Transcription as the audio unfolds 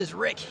This is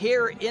Rick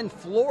here in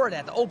Florida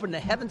at the Open the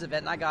Heavens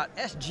event, and I got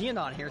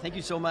SGAnon here. Thank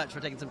you so much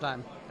for taking some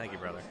time. Thank you,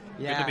 brother.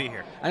 Yeah. Good to be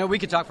here. I know we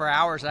could talk for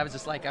hours, and I was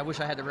just like, I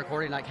wish I had the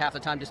recording like half the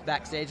time just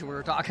backstage when we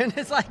were talking.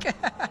 It's like,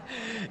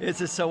 it's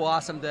just so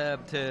awesome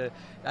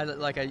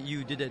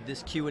you did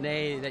this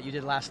Q&A that you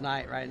did last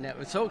night, right? And it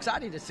was so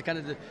exciting just to kind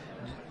of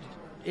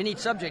in each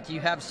subject,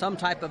 you have some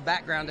type of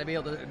background to be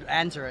able to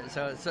answer it.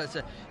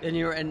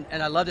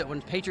 And I loved it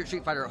when Patriot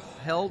Street Fighter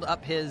held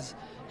up his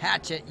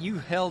hatchet, you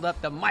held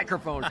up the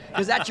microphone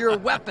because that's your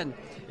weapon.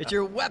 It's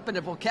your weapon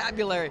of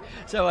vocabulary.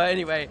 So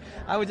anyway,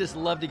 I would just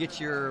love to get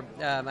your.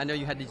 I know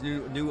you had these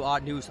new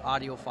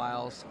audio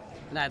files,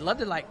 and I'd love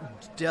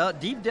to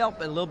deep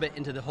delve a little bit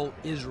into the whole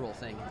Israel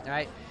thing,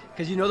 right?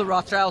 Because the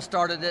Rothschilds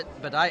started it,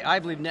 but I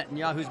believe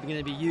Netanyahu's going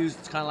to be used.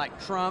 It's kind of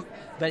like Trump,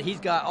 but he's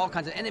got all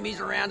kinds of enemies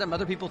around him.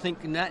 Other people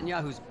think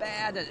Netanyahu's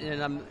bad,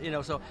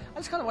 and so I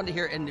just kind of wanted to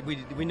hear. And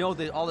we know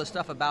all this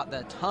stuff about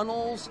the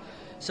tunnels.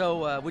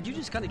 So would you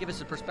just kind of give us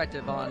a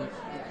perspective on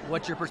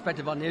what's your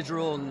perspective on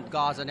Israel and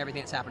Gaza and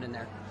everything that's happening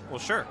there? Well,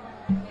 sure.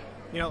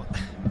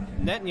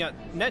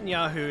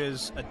 Netanyahu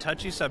is a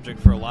touchy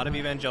subject for a lot of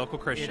evangelical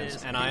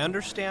Christians, and I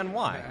understand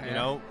why.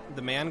 Yeah.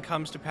 The man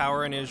comes to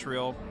power in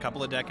Israel a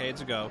couple of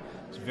decades ago.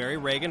 It's very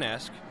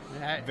Reagan-esque,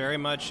 very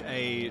much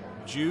a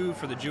Jew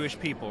for the Jewish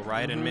people,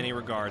 right, in many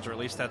regards, or at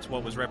least that's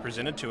what was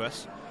represented to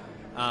us.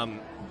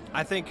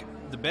 I think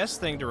the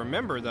best thing to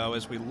remember, though,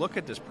 as we look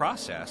at this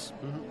process,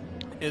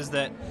 is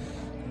that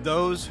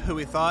those who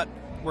we thought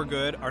were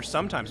good are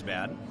sometimes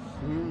bad.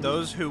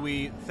 Those who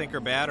we think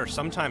are bad are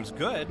sometimes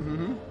good.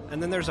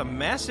 And then there's a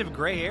massive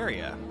gray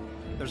area.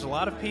 There's a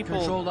lot of people...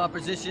 Controlled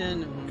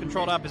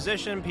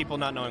opposition, people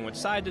not knowing which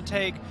side to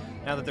take.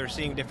 Now that they're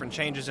seeing different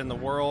changes in the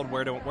world,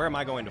 where am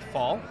I going to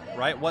fall,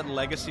 right? What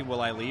legacy will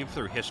I leave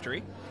through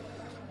history?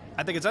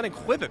 I think it's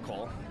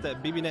unequivocal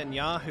that Bibi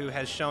Netanyahu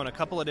has shown a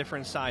couple of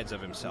different sides of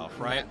himself,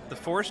 right? Yeah. The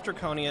forced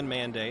draconian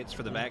mandates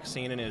for the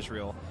vaccine in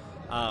Israel,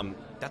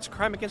 that's a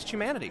crime against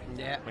humanity.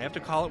 Yeah. We have to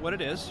call it what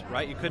it is,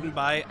 right? You couldn't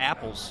buy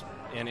apples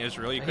in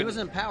Israel. He was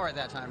in power at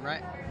that time,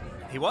 right?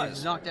 He was. He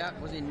was knocked out.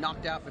 Was he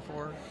knocked out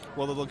before?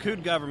 Well, the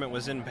Likud government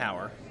was in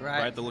power,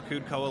 right? The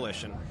Likud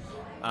coalition.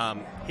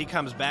 He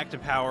comes back to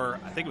power,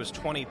 I think it was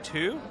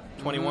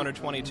 21 or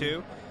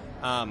 22,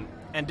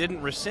 and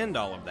didn't rescind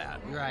all of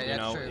that. Right,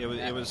 that's true.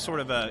 It was sort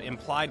of an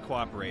implied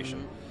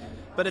cooperation.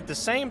 But at the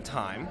same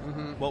time,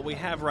 what we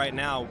have right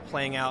now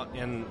playing out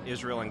in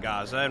Israel and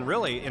Gaza, and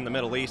really in the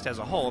Middle East as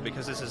a whole,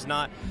 because this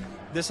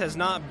has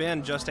not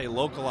been just a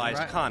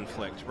localized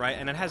conflict, right?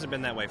 And it hasn't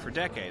been that way for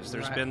decades.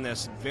 There's been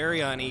this very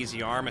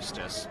uneasy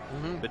armistice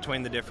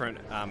between the different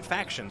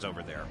factions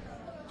over there.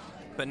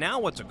 But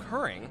now what's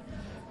occurring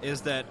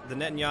is that the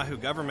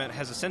Netanyahu government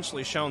has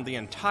essentially shown the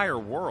entire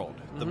world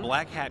the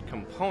black hat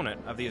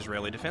component of the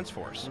Israeli Defense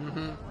Force,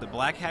 the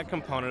black hat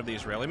component of the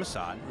Israeli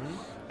Mossad,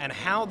 and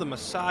how the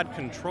Mossad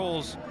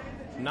controls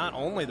not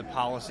only the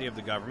policy of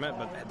the government,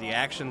 but the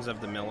actions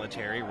of the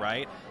military,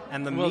 right?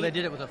 And they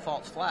did it with a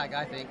false flag,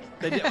 I think.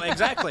 They did,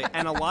 exactly,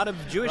 and a lot of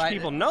Jewish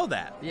people know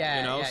that. So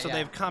yeah.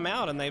 they've come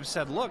out and they've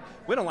said, look,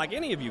 we don't like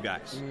any of you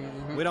guys.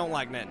 We don't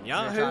like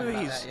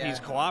Netanyahu. He's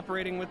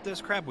cooperating with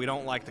this crap. We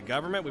don't like the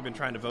government. We've been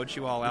trying to vote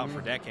you all out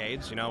for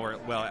decades, or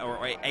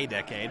a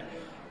decade.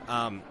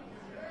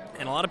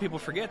 And a lot of people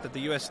forget that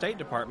the U.S. State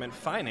Department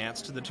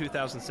financed the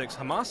 2006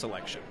 Hamas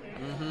election.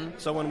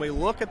 So when we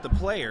look at the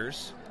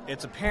players,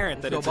 it's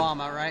apparent that it's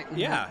Obama, right?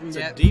 It's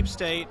a deep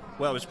state.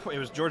 Well, it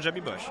was George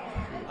W. Bush.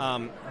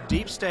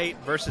 Deep state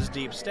versus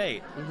deep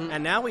state.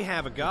 And now we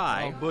have a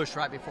guy... Oh, Bush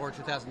right before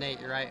 2008,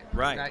 you're right.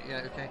 Right.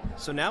 Yeah, okay.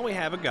 So now we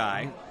have a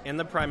guy in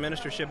the prime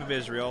ministership of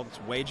Israel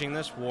that's waging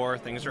this war.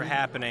 Things are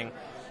happening.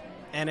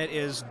 And it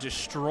is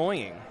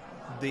destroying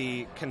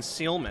the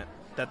concealment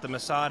that the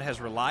Mossad has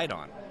relied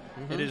on.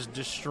 It is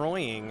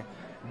destroying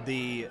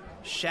the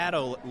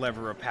shadow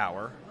lever of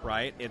power,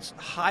 right? It's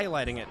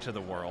highlighting it to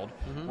the world.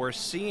 We're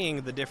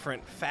seeing the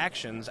different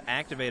factions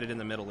activated in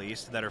the Middle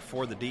East that are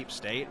for the deep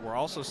state. We're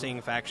also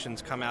seeing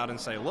factions come out and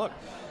say, look,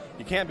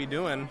 you can't be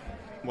doing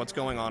what's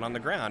going on the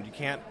ground. You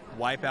can't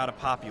wipe out a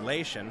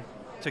population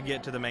to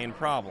get to the main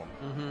problem.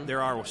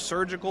 There are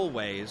surgical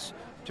ways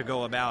to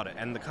go about it,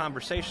 and the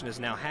conversation is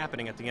now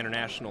happening at the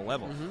international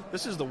level.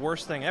 This is the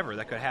worst thing ever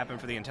that could happen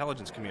for the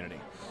intelligence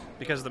community,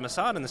 because the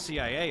Mossad and the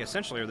CIA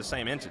essentially are the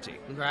same entity.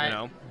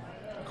 Right.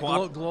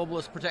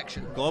 Globalist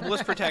protection.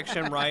 Globalist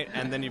protection, right?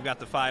 And then you've got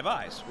the Five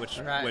Eyes,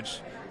 which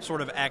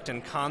sort of act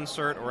in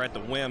concert or at the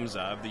whims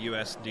of the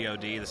U.S.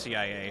 DoD, the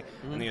CIA,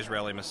 and the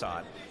Israeli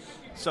Mossad.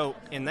 So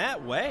in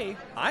that way,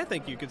 I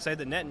think you could say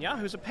that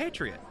Netanyahu's a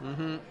patriot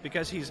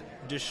because he's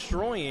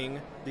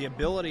destroying the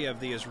ability of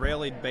the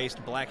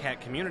Israeli-based black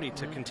hat community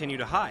to continue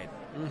to hide,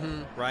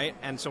 right?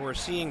 And so we're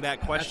seeing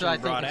that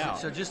question brought out.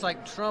 So just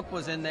like Trump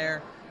was in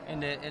there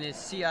and his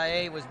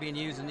CIA was being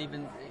used and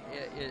even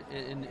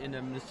in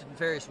a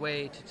nefarious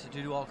way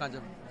to do all kinds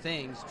of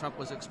things, Trump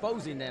was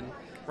exposing them.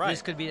 Right.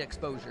 This could be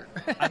exposure.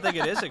 I think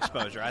it is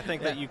exposure. I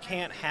think that you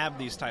can't have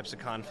these types of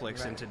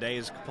conflicts in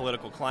today's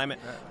political climate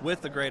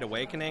with the Great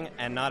Awakening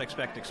and not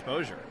expect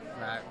exposure.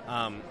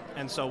 Right.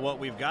 And so what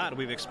we've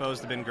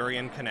exposed the Ben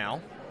Gurion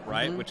Canal,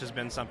 right, which has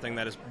been something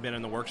that has been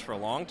in the works for a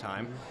long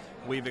time.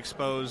 We've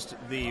exposed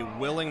the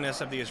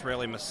willingness of the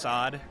Israeli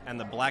Mossad and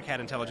the Black Hat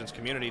intelligence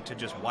community to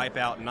just wipe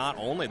out not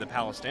only the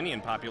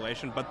Palestinian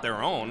population but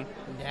their own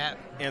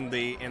in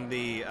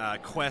the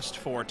quest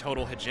for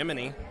total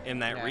hegemony in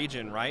that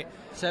region, right?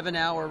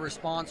 7-hour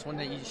response when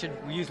you should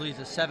usually use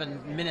a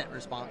 7-minute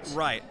response.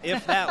 Right,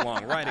 if that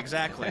long. Right,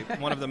 exactly.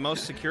 One of the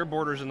most secure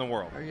borders in the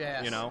world.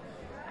 Yes. You know.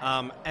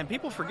 And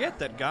people forget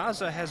that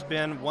Gaza has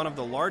been one of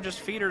the largest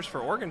feeders for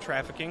organ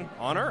trafficking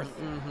on Earth.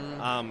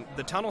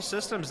 The tunnel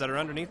systems that are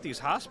underneath these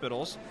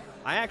hospitals,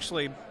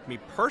 me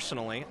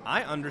personally,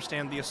 I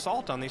understand the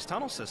assault on these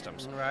tunnel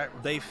systems. Right.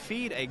 They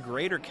feed a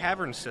greater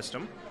cavern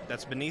system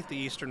that's beneath the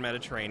eastern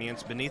Mediterranean,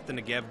 it's beneath the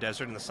Negev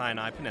Desert and the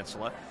Sinai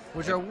Peninsula.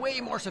 Which are way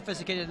more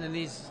sophisticated than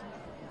these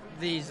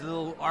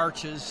little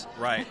arches.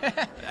 Right.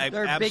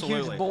 They're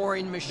absolutely. Big, huge,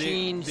 boring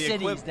machine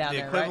cities down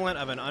there, The equivalent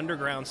of an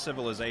underground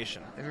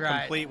civilization.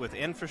 Right. Complete with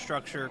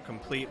infrastructure,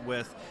 complete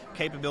with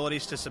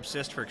capabilities to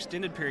subsist for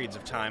extended periods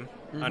of time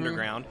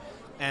underground.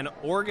 And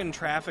organ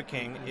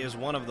trafficking is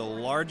one of the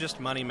largest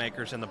money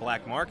makers in the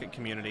black market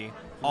community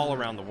all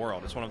around the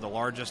world. It's one of the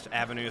largest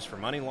avenues for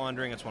money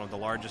laundering. It's one of the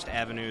largest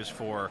avenues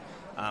for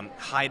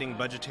hiding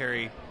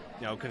budgetary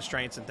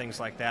constraints and things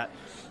like that.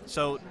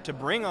 So to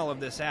bring all of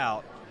this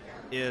out,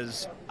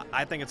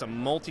 I think it's a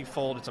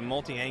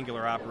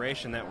multi-angular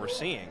operation that we're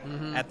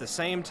seeing. At the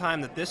same time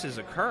that this is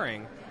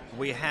occurring,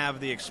 we have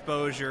the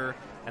exposure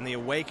and the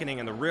awakening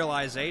and the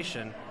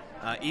realization,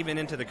 even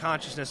into the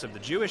consciousness of the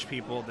Jewish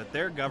people, that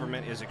their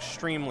government is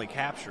extremely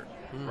captured,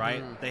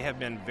 right? They have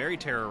been very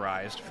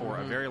terrorized for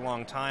a very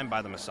long time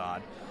by the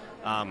Mossad.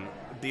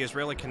 The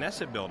Israeli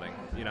Knesset building,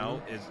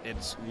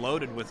 it's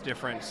loaded with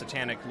different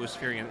satanic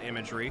Luciferian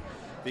imagery.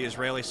 The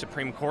Israeli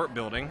Supreme Court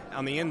building,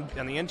 on the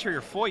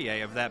interior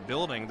foyer of that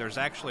building, there's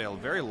actually a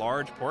very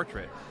large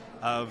portrait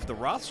of the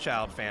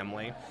Rothschild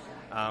family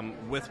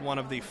with one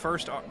of the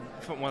first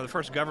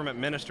government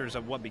ministers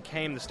of what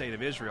became the State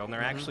of Israel, and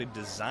they're actually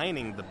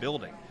designing the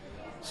building.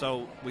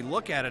 So we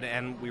look at it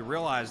and we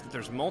realize that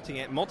there's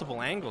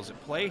multiple angles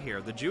at play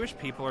here. The Jewish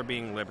people are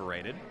being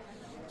liberated,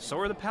 so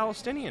are the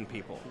Palestinian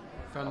people.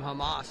 From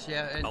Hamas,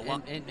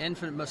 and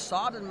from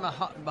Mossad and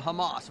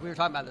Hamas. We were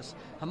talking about this.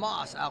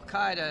 Hamas,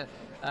 Al-Qaeda,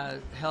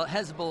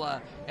 Hezbollah,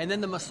 and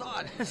then the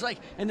Mossad. It's like,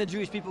 and the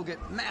Jewish people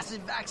get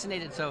massive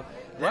vaccinated. So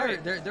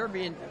they're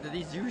being,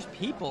 these Jewish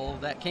people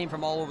that came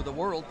from all over the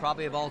world,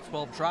 probably of all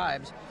 12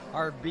 tribes,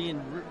 are being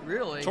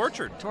really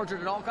tortured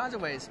in all kinds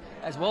of ways,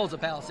 as well as the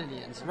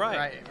Palestinians.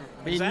 Right.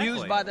 Being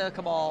used by the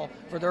cabal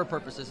for their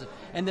purposes.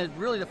 And the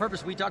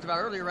purpose we talked about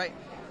earlier, right,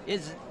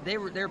 is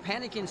they're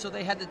panicking, so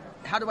they had to,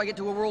 how do I get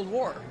to a world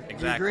war?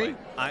 Exactly. Do you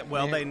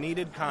agree? They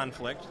needed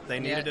conflict. They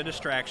needed a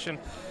distraction.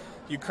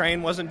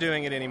 Ukraine wasn't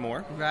doing it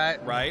anymore.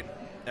 Right.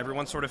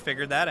 Everyone sort of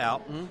figured that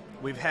out.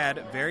 We've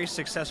had very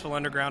successful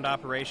underground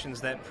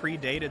operations that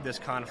predated this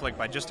conflict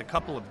by just a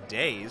couple of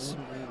days.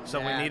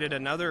 So we needed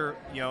another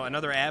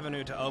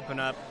avenue to open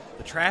up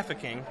the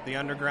trafficking, the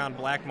underground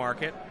black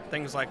market,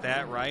 things like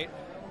that, right?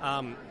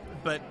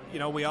 But,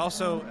 we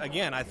also,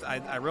 again,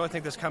 I really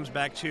think this comes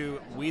back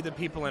to we the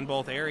people in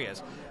both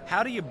areas.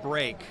 How do you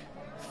break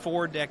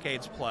 4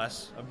 decades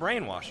plus of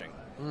brainwashing?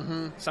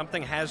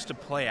 Something has to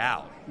play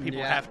out.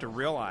 People have to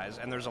realize,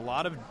 and there's a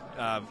lot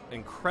of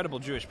incredible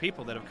Jewish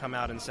people that have come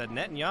out and said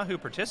Netanyahu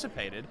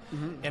participated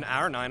in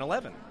our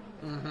 9/11.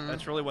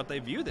 That's really what they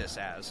view this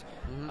as.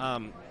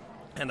 And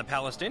the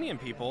Palestinian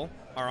people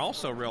are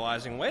also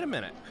realizing, wait a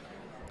minute,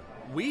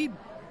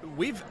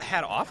 We've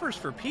had offers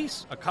for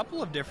peace a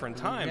couple of different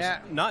times,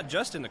 not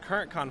just in the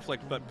current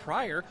conflict, but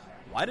prior.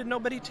 Why did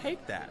nobody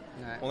take that?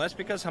 Well, that's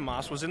because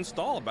Hamas was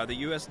installed by the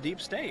U.S. deep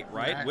state,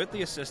 right? With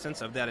the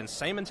assistance of that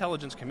insane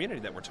intelligence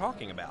community that we're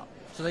talking about.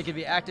 So they could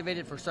be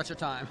activated for such a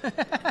time.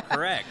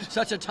 Correct.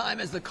 Such a time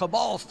as the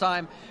cabal's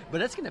time,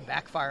 but it's going to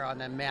backfire on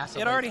them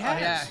massively. It already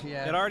has.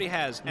 Yeah. It already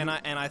has. And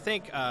I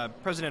think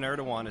President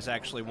Erdogan is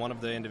actually one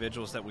of the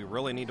individuals that we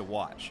really need to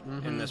watch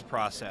in this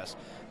process.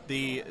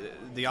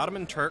 The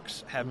Ottoman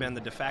Turks have been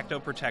the de facto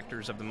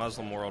protectors of the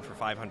Muslim world for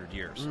 500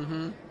 years.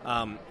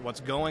 What's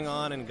going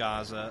on in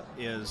Gaza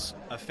is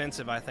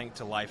offensive, I think,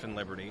 to life and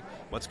liberty.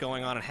 What's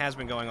going on and has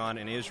been going on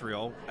in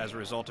Israel as a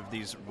result of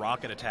these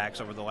rocket attacks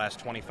over the last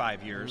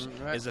 25 years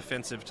is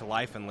offensive to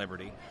life and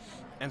liberty.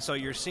 And so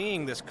you're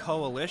seeing this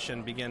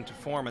coalition begin to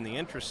form in the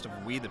interest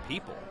of we the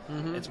people.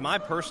 It's my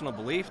personal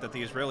belief that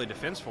the Israeli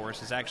Defense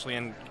Force is actually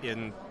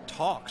in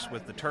talks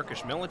with the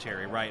Turkish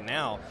military right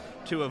now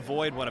to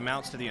avoid what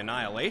amounts to the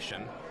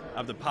annihilation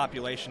of the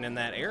population in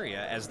that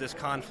area as this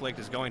conflict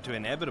is going to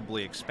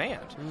inevitably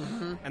expand.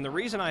 And the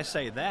reason I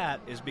say that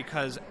is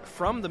because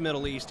from the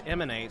Middle East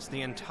emanates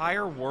the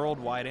entire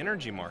worldwide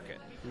energy market.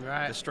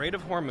 The Strait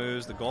of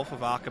Hormuz, the Gulf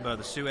of Aqaba,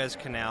 the Suez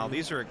Canal,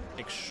 these are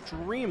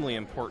extremely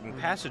important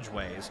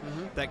passageways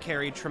that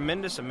carry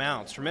tremendous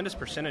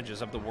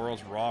percentages of the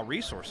world's raw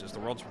resources,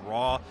 the world's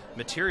raw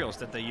materials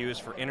that they use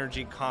for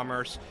energy,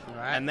 commerce,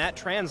 and that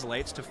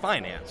translates to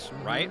finance,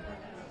 right?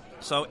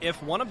 So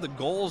if one of the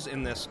goals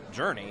in this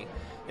journey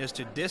is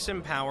to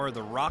disempower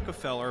the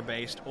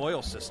Rockefeller-based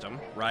oil system,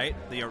 right?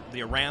 The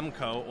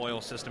Aramco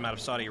oil system out of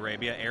Saudi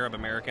Arabia, Arab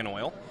American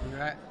oil.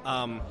 Right.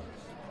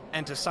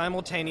 And to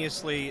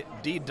simultaneously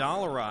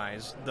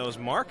de-dollarize those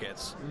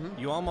markets,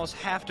 you almost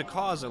have to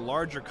cause a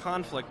larger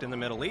conflict in the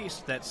Middle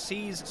East that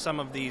sees some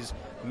of these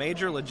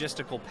major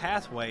logistical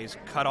pathways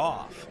cut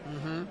off.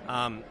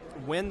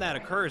 When that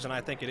occurs, and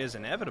I think it is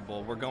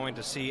inevitable, we're going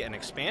to see an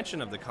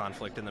expansion of the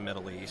conflict in the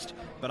Middle East,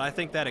 but I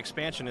think that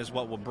expansion is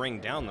what will bring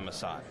down the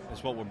Mossad,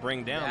 is what will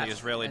bring down the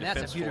Israeli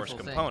Defense Force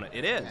component.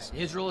 It is.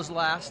 Yeah. Israel is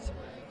last.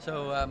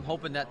 So I'm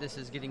hoping that this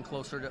is getting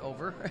closer to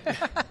over.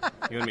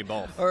 You and me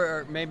both.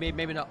 Or maybe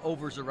not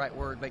over is the right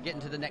word, but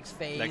getting to the next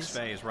phase. Next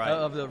phase, right.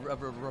 Of a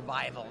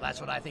revival.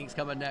 That's what I think is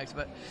coming next.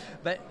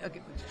 But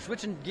okay,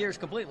 switching gears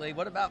completely,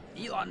 what about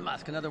Elon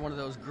Musk, another one of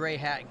those gray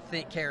hat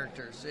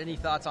characters? Any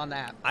thoughts on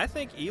that? I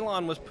think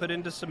Elon was put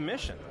into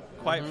submission.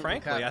 Quite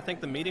frankly, okay. I think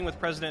the meeting with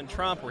President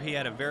Trump where he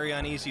had a very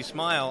uneasy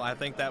smile, I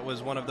think that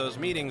was one of those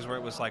meetings where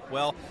it was like,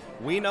 well,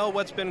 we know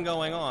what's been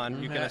going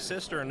on. You can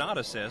assist or not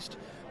assist,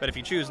 but if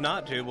you choose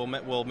not to,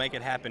 we'll make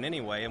it happen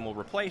anyway and we'll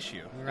replace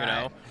you.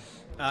 Right.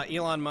 You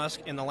know, Elon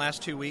Musk in the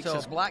last 2 weeks. So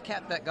a black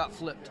hat that got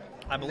flipped.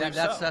 I believe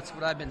that's, so. That's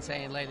what I've been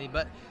saying lately,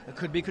 but it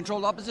could be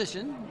controlled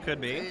opposition.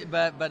 Could be.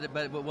 But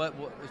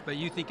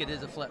you think it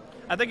is a flip?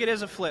 I think it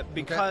is a flip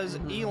because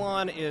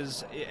Elon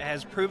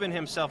has proven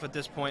himself at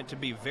this point to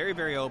be very,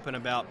 very open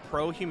about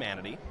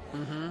pro-humanity.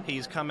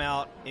 He's come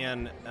out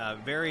in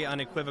very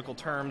unequivocal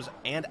terms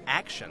and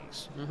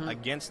actions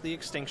against the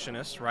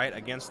extinctionists, right?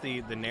 Against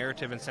the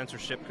narrative and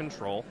censorship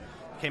control.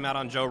 Came out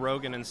on Joe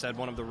Rogan and said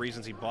one of the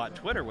reasons he bought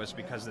Twitter was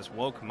because this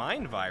woke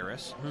mind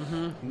virus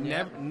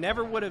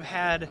never would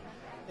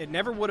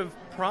have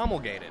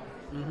promulgated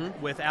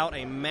without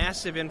a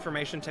massive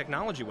information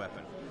technology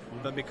weapon.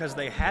 But because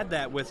they had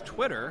that with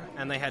Twitter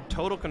and they had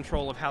total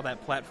control of how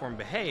that platform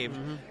behaved,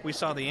 we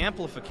saw the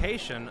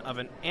amplification of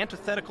an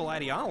antithetical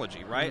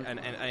ideology, right?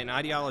 An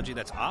ideology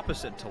that's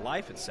opposite to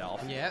life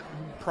itself,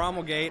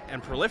 promulgate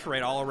and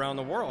proliferate all around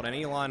the world. And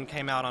Elon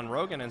came out on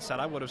Rogan and said,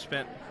 I would have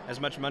spent as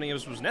much money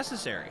as was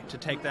necessary to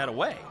take that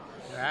away.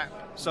 Right.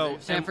 So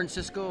San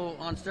Francisco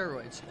on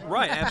steroids.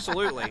 Right,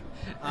 absolutely.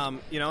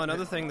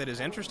 Another thing that is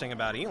interesting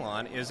about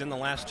Elon is in the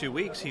last 2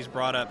 weeks he's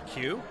brought up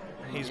Q,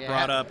 he's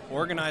brought up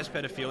organized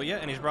pedophilia,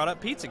 and he's brought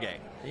up Pizzagate.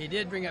 He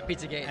did bring up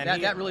Pizzagate.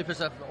 And that really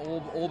pissed off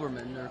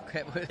Olbermann.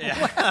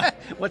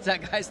 What's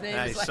that guy's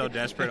name? He's so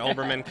desperate.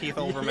 Olbermann, Keith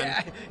Olbermann.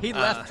 Yeah, he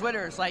left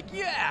Twitter. It's like,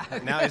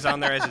 now he's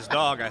on there as his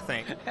dog, I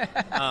think.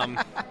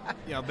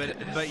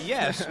 But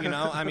yes,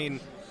 I mean,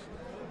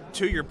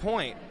 to your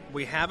point,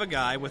 we have a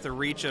guy with a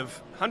reach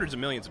of hundreds of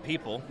millions of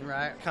people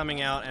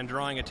coming out and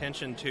drawing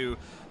attention to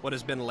what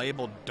has been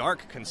labeled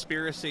dark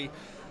conspiracy,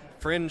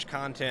 fringe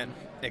content,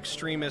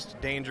 extremist,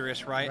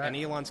 dangerous, right? And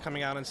Elon's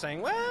coming out and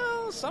saying,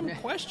 well, some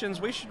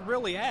questions we should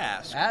really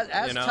ask.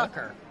 As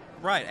Tucker.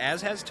 Right,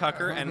 as has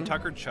Tucker, and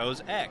Tucker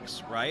chose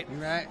X, right?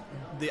 Right.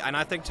 And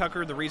I think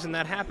Tucker, the reason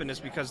that happened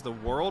is because the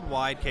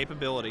worldwide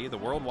capability, the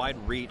worldwide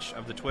reach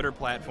of the Twitter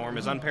platform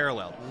is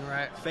unparalleled.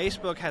 Right.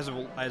 Facebook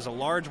has a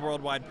large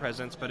worldwide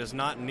presence, but is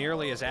not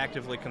nearly as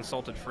actively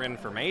consulted for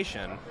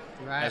information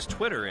as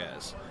Twitter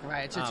is.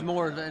 Right. It's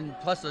more than,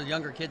 plus the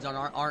younger kids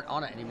aren't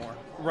on it anymore.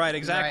 Right,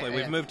 exactly.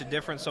 We've moved to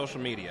different social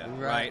media,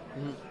 right?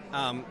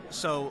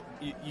 So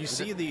you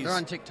see these... They're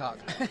on TikTok.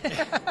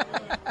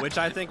 which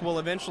I think will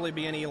eventually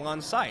be in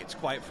Elon's sites,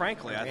 quite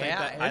frankly.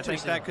 I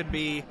think that could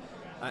be...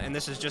 and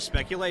this is just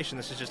speculation,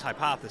 this is just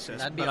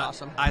hypothesis. That'd be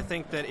awesome. I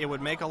think that it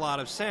would make a lot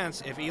of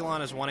sense if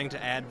Elon is wanting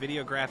to add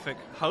videographic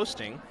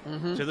hosting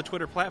to the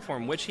Twitter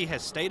platform, which he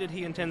has stated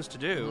he intends to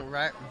do.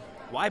 Right.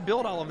 Why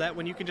build all of that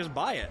when you can just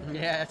buy it?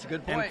 Yeah, that's a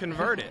good point. And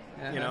convert it.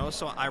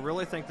 So I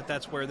really think that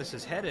that's where this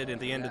is headed at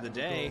the end of the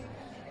day.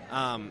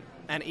 And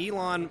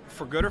Elon,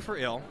 for good or for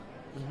ill,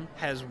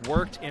 has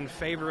worked in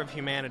favor of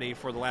humanity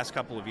for the last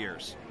couple of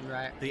years.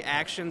 Right. The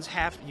actions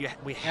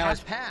we have... Now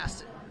it's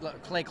passed.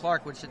 Look, Clay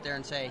Clark would sit there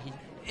and say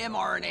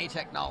mRNA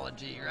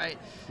technology, right?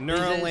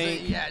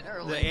 Neuralink,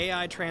 Neuralink. The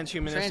AI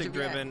transhumanistic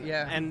driven,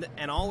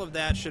 and all of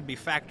that should be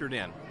factored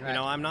in. Right.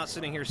 I'm not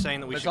sitting here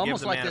saying that we should give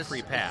the man a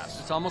free pass.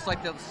 It's almost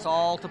like the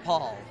Saul to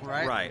Paul,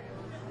 right? Right.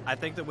 I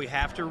think that we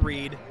have to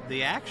read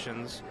the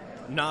actions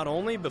not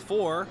only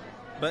before,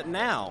 but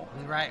now.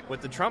 Right. With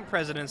the Trump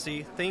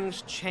presidency,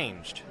 things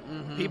changed.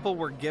 People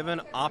were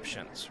given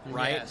options,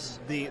 right? Yes.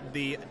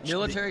 The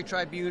military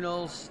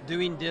tribunals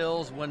doing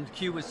deals when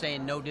Q was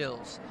saying no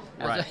deals.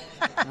 Right.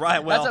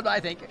 Right. Well, that's what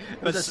I think.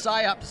 It was a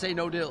psyop to say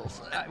no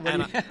deals.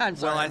 I'm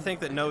sorry. Well, I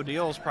think that no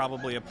deals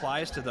probably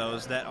applies to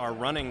those that are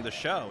running the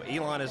show.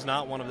 Elon is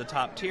not one of the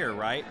top tier,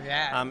 right?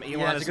 Yeah.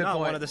 Elon is not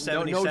one of the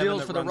 77 No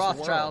deals for the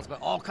Rothschilds,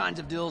 but all kinds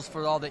of deals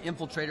for all the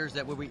infiltrators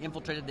where we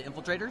infiltrated the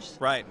infiltrators.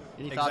 Right.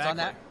 Any thoughts on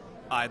that?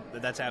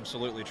 That's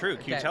absolutely true.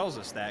 Q tells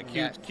us that.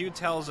 Q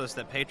tells us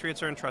that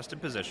patriots are in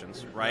trusted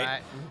positions,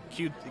 right?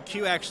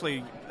 Q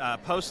actually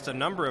posts a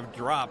number of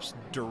drops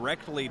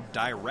directly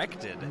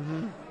directed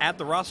at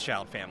the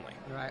Rothschild family,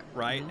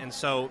 right? And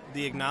so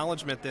the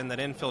acknowledgement then that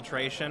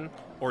infiltration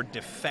or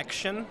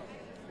defection,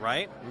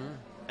 right?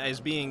 is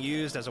being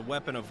used as a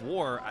weapon of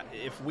war,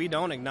 if we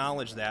don't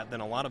acknowledge that, then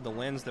a lot of the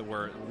lens that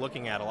we're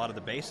looking at, a lot of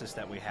the basis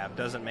that we have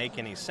doesn't make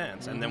any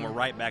sense. And then we're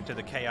right back to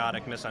the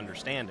chaotic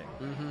misunderstanding.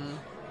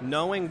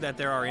 Knowing that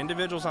there are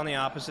individuals on the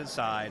opposite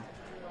side,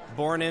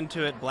 born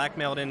into it,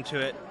 blackmailed into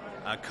it,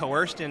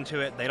 coerced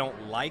into it, they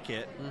don't like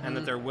it, and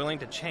that they're willing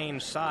to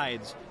change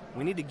sides,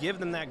 we need to give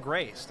them that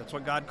grace. That's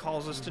what God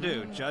calls us to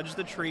do. Judge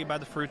the tree by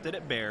the fruit that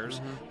it bears,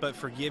 but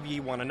forgive ye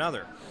one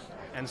another.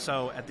 And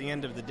so at the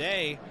end of the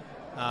day,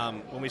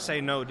 when we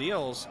say no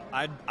deals,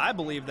 I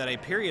believe that a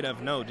period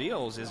of no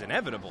deals is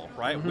inevitable,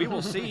 right? We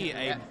will see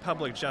a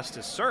public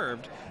justice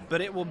served,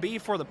 but it will be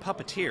for the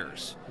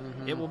puppeteers.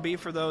 It will be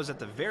for those at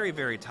the very,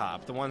 very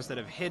top, the ones that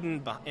have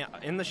hidden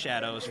in the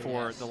shadows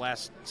for the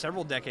last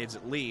several decades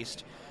at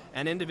least.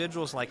 And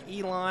individuals like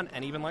Elon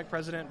and even like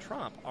President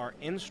Trump are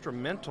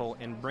instrumental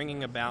in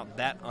bringing about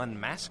that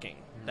unmasking,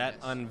 that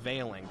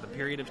unveiling. The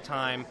period of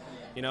time,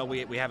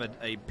 we have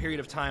a period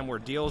of time where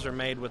deals are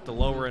made with the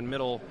lower and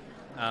middle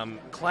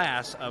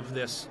class of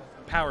this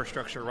power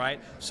structure,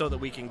 right? So that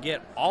we can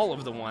get all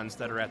of the ones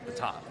that are at the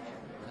top.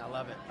 I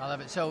love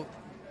it. So,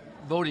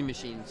 voting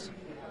machines,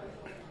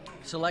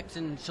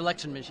 selection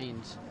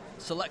machines.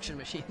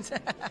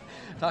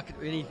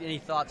 Any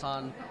thoughts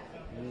on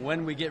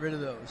when we get rid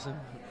of those?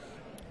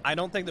 I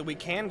don't think that we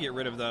can get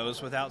rid of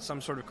those without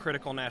some sort of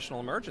critical national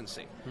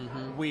emergency.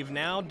 We've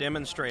now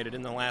demonstrated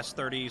in the last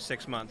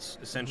 36 months,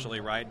 essentially,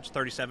 right,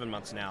 37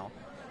 months now,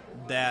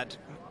 that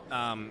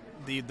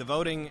the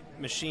voting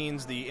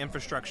machines, the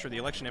infrastructure, the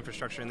election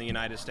infrastructure in the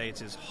United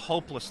States is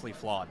hopelessly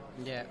flawed,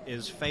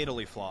 is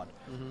fatally flawed.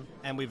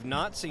 And we've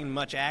not seen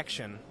much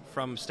action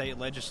from state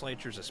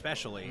legislatures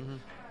especially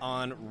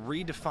on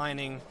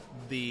redefining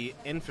the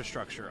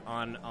infrastructure,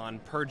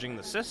 on purging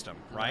the system,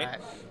 right?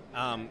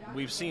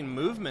 We've seen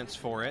movements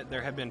for it.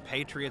 There have been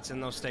patriots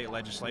in those state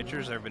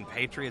legislatures. There have been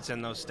patriots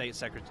in those state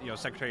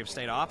Secretary of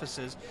State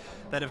offices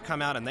that have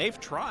come out and they've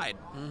tried,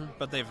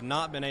 but they've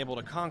not been able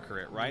to conquer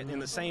it, right? In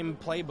the same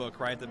playbook,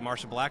 right, that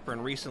Marsha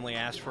Blackburn recently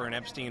asked for an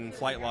Epstein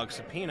flight log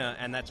subpoena,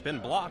 and that's been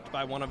blocked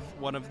by one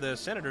of the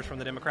senators from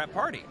the Democrat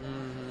Party.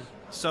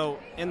 So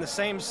in the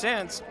same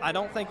sense, I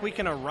don't think we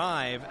can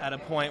arrive at a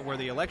point where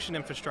the election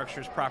infrastructure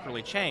is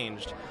properly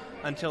changed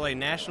until a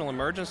national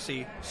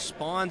emergency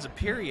spawns a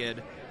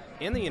period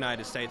in the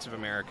United States of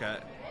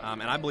America,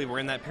 and I believe we're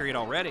in that period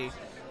already,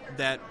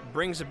 that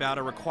brings about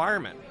a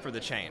requirement for the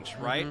change,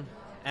 right?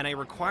 And a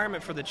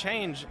requirement for the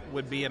change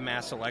would be a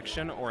mass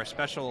election or a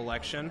special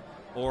election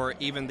or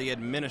even the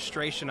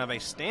administration of a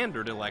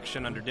standard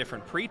election under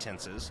different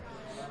pretenses.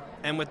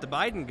 And with the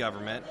Biden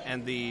government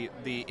and the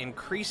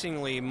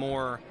increasingly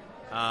more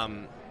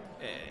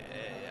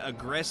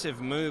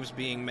aggressive moves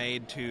being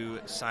made to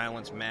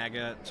silence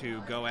MAGA,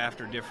 to go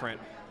after different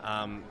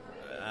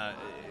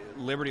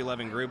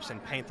liberty-loving groups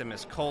and paint them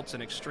as cults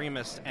and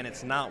extremists, and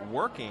it's not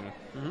working,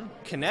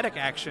 kinetic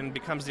action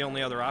becomes the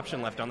only other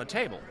option left on the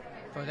table.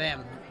 For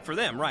them. For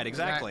them, right,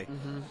 exactly.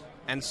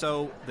 And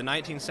so the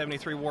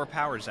 1973 War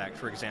Powers Act,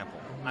 for example,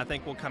 I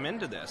think will come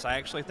into this. I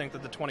actually think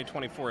that the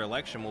 2024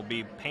 election will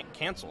be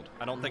canceled.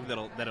 I don't think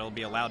that it'll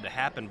be allowed to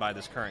happen by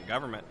this current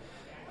government,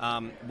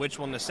 which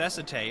will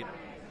necessitate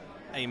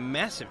a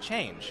massive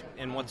change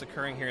in what's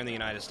occurring here in the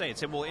United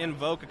States. It will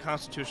invoke a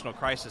constitutional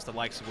crisis the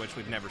likes of which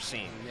we've never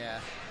seen.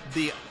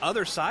 The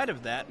other side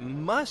of that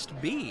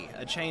must be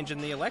a change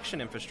in the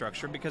election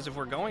infrastructure, because if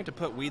we're going to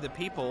put we the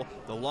people,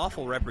 the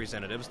lawful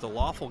representatives, the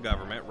lawful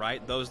government,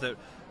 right, those that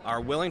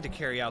are willing to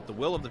carry out the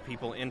will of the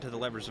people into the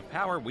levers of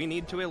power, we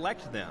need to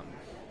elect them.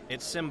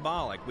 It's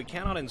symbolic. We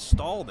cannot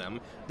install them.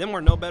 Then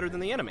we're no better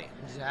than the enemy.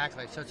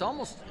 Exactly. So it's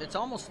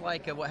almost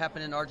like what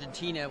happened in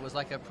Argentina was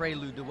like a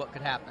prelude to what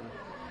could happen.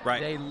 Right.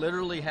 They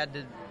literally had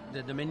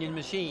the Dominion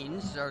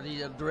machines, or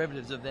the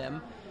derivatives of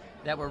them,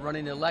 that were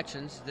running the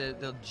elections.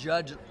 The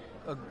judge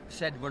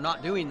said, we're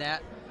not doing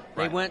that.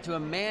 They went to a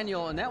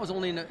manual, and that was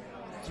only in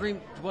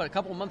a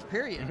couple of month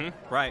period.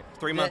 Right.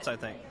 3 months, I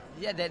think.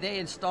 Yeah, they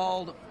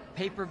installed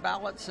paper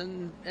ballots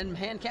and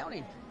hand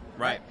counting.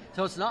 Right.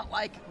 So it's not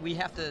like we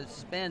have to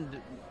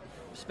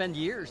spend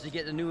years to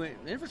get a new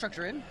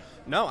infrastructure in.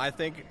 No, I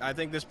think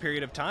this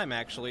period of time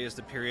actually is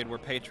the period where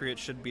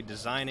patriots should be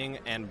designing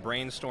and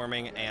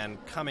brainstorming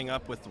and coming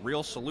up with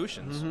real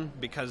solutions,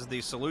 because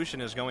the solution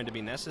is going to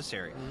be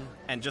necessary.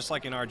 And just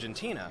like in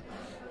Argentina,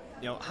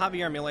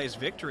 Javier Milei's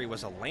victory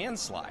was a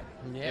landslide.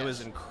 It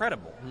was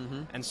incredible.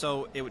 And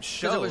so it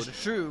showed... Because it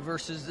was true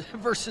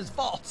versus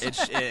false.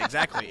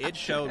 Exactly. It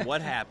showed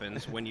what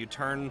happens when you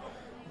turn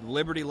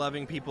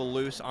liberty-loving people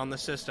loose on the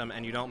system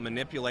and you don't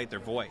manipulate their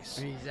voice.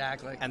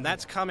 Exactly. And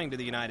that's coming to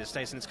the United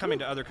States, and it's coming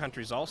to other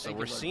countries also.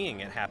 We're seeing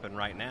it happen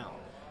right now.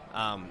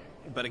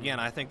 But again,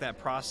 I think that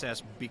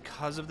process,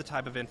 because of the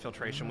type of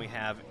infiltration we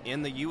have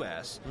in the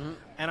U.S.,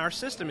 and our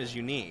system is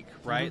unique,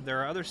 right?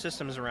 There are other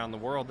systems around the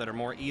world that are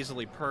more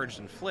easily purged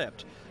and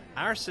flipped.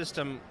 Our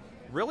system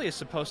really is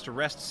supposed to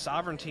rest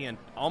sovereignty and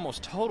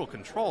almost total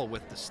control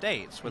with the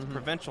states, with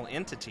provincial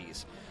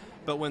entities.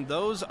 But when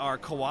those are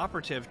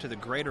cooperative to the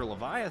greater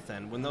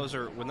Leviathan, when those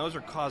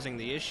are causing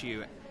the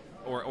issue,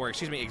 or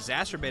excuse me,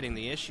 exacerbating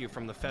the issue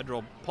from the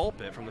federal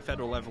pulpit, from the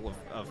federal level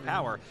of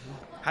power.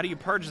 How do you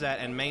purge that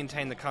and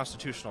maintain the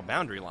constitutional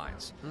boundary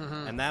lines?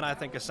 And that, I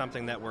think, is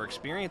something that we're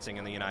experiencing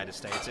in the United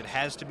States. It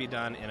has to be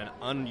done in an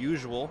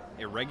unusual,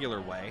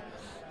 irregular way,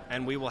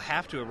 and we will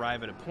have to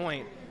arrive at a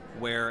point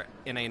where,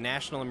 in a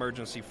national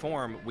emergency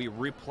form, we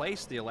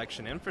replace the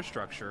election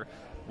infrastructure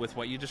with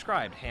what you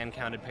described,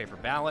 hand-counted paper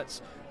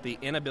ballots, the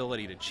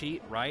inability to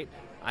cheat, right?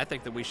 I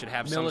think that we should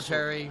have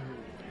military,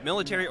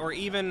 or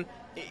even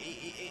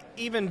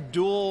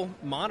dual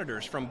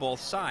monitors from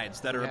both sides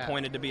that are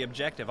appointed to be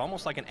objective,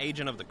 almost like an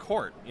agent of the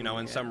court,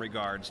 in some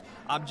regards.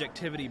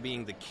 Objectivity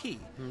being the key.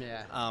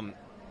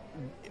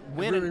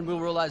 We'll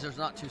realize there's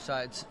not two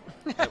sides.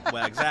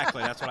 Well,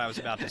 exactly. That's what I was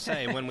about to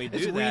say. When we do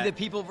it's that, we the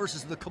people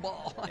versus the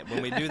cabal.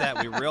 When we do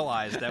that, we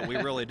realize that we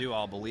really do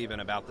all believe in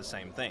about the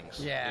same things.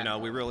 Yeah.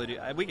 We really do.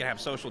 We can have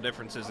social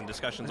differences and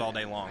discussions all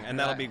day long, and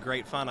that'll be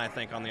great fun, I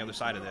think, on the other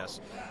side of this.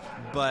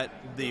 But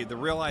the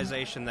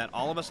realization that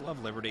all of us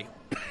love liberty,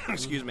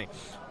 excuse me,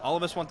 all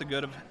of us want the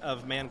good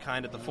of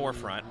mankind at the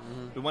forefront.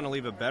 We want to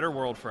leave a better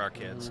world for our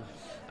kids.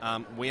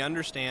 We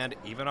understand,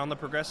 even on the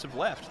progressive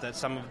left, that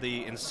some of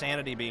the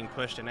insanity being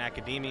pushed in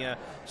academia,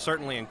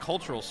 certainly in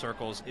cultural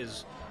circles,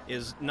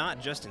 is not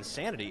just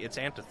insanity, it's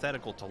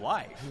antithetical to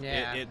life.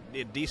 Yeah.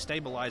 It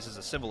destabilizes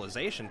a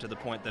civilization to the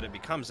point that it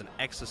becomes an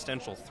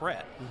existential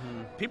threat.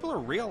 People are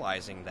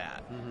realizing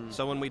that.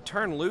 So when we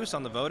turn loose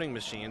on the voting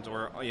machines,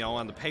 or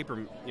on the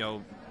paper,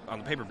 on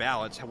the paper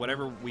ballots,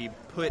 whatever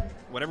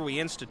we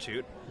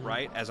institute,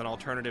 right, as an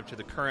alternative to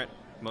the current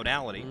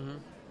modality,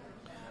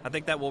 I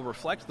think that will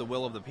reflect the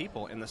will of the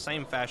people in the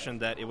same fashion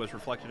that it was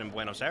reflected in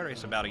Buenos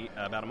Aires about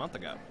a month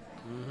ago.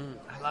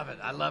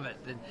 I love it.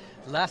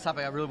 The last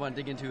topic I really want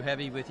to dig into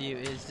heavy with you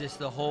is just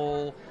the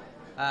whole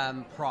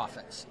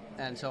prophets.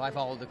 And so I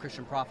follow the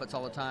Christian prophets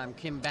all the time.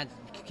 Kim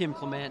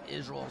Clement,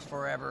 Israel's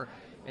forever.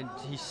 And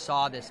he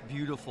saw this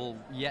beautiful,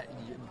 yet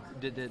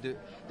the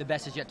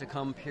best is yet to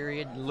come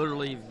period.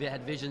 Literally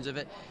had visions of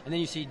it. And then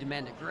you see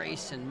Demanda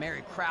Grace and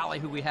Mary Crowley,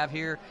 who we have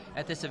here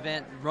at this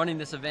event, running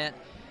this event.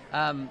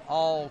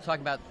 All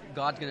talking about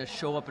God's going to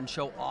show up and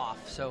show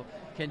off. So,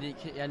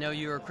 I know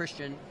you're a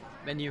Christian,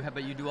 but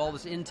you do all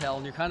this intel,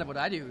 and you're kind of what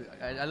I do.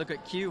 I look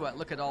at Q, I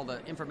look at all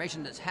the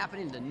information that's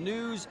happening, the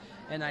news,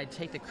 and I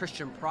take the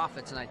Christian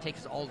prophets and I take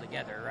it all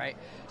together, right?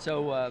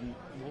 So,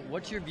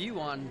 what's your view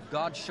on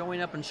God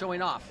showing up and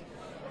showing off?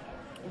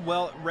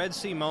 Well, Red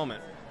Sea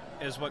moment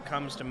is what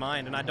comes to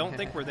mind, and I don't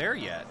think we're there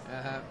yet.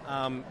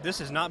 This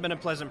has not been a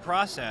pleasant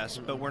process,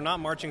 but we're not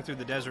marching through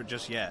the desert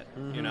just yet,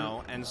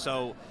 and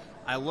so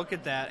I look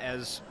at that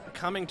as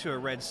coming to a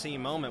Red Sea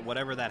moment,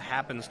 whatever that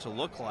happens to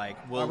look like.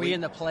 Are we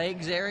in the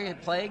plagues area?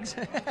 Plagues?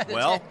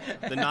 Well,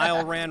 the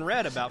Nile ran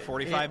red about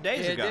 45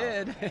 days ago.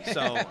 It did.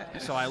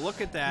 So I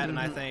look at that and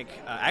I think,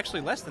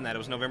 actually less than that, it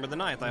was November the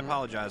 9th, I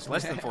apologize,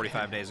 less than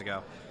 45 days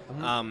ago.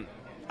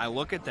 I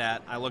look at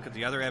that, I look at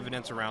the other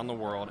evidence around the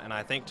world, and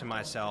I think to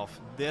myself,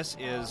 this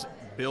is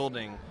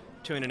building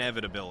to an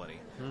inevitability.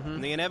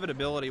 And the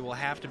inevitability will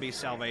have to be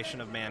salvation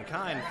of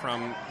mankind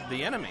from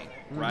the enemy,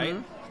 right?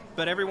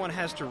 But everyone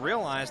has to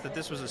realize that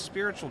this was a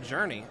spiritual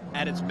journey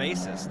at its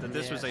basis, that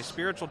this was a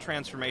spiritual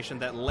transformation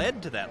that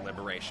led to that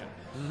liberation.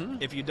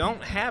 If you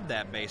don't have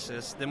that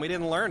basis, then we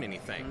didn't learn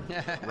anything,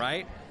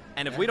 right?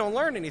 And if we don't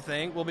learn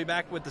anything, we'll be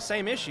back with the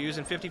same issues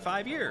in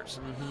 55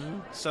 years.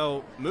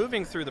 So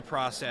moving through the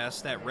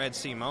process, that Red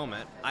Sea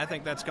moment, I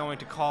think that's going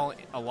to call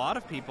a lot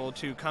of people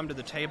to come to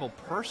the table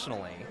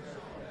personally,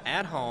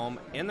 at home,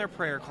 in their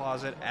prayer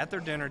closet, at their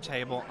dinner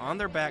table, on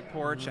their back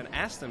porch, and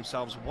ask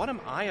themselves, what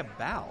am I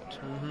about?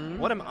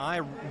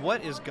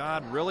 What is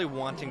God really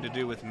wanting to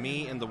do with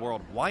me in the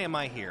world? Why am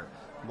I here?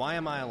 Why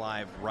am I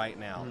alive right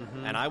now?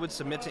 And I would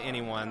submit to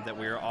anyone that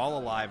we are all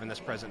alive in this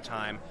present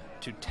time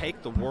to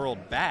take the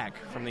world back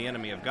from the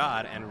enemy of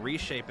God and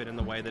reshape it in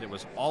the way that it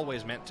was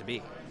always meant to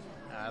be.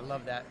 I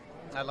love that.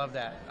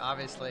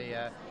 Obviously.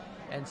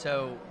 And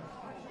so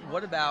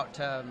what about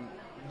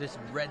this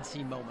Red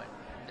Sea moment?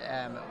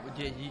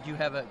 Do you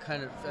have a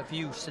kind of a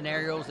few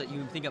scenarios that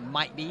you think it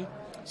might be?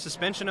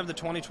 Suspension of the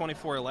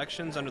 2024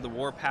 elections under the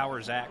War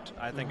Powers Act,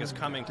 I think, is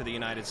coming to the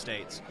United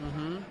States.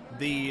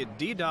 The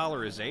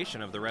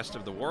de-dollarization of the rest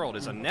of the world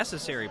is a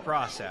necessary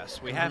process.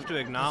 We have to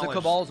acknowledge... It's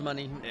the cabal's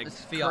money.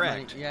 It's fiat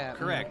money. Yeah.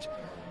 Correct.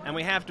 And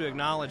we have to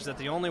acknowledge that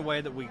the only way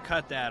that we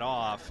cut that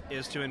off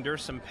is to endure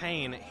some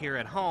pain here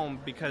at home,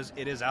 because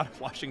it is out of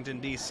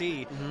Washington,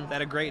 D.C.,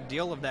 that a great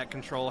deal of that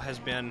control has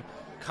been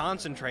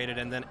concentrated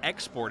and then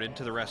exported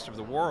to the rest of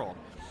the world.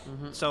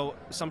 So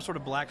some sort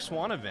of black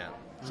swan event,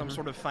 some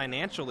sort of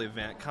financial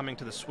event coming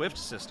to the SWIFT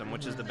system,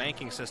 which is the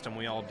banking system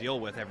we all deal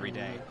with every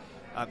day,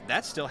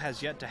 that still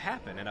has yet to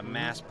happen in a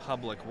mass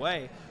public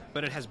way,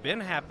 but it has been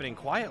happening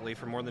quietly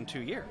for more than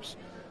 2 years.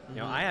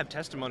 I have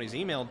testimonies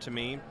emailed to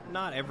me,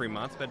 not every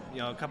month, but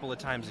a couple of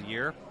times a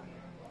year,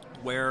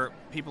 where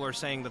people are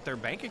saying that their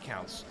bank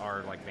accounts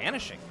are like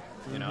vanishing,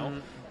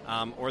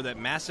 or that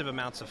massive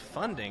amounts of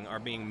funding are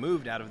being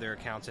moved out of their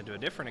accounts into a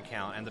different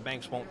account, and the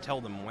banks won't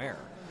tell them where.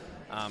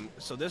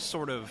 So this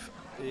sort of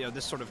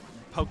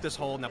poke this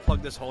hole, now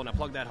plug this hole, now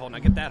plug that hole, now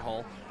get that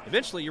hole.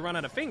 Eventually, you run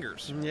out of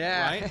fingers,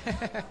 right?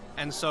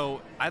 And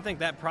so I think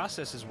that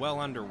process is well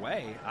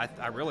underway.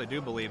 I really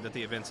do believe that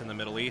the events in the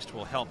Middle East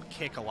will help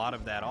kick a lot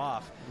of that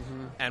off.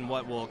 And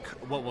what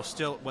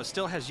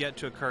still has yet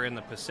to occur in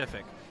the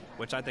Pacific,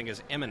 which I think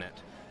is imminent,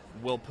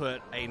 will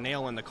put a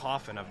nail in the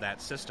coffin of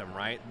that system,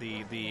 right?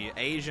 The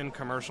Asian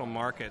commercial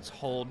markets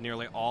hold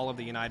nearly all of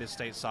the United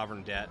States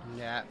sovereign debt.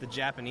 The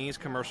Japanese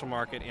commercial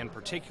market in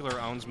particular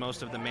owns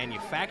most of the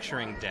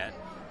manufacturing debt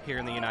here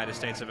in the United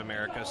States of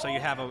America. So you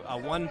have a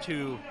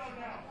 1-2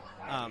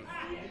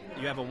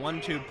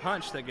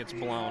 punch that gets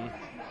blown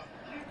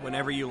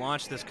whenever you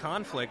launch this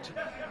conflict,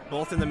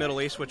 both in the Middle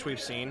East, which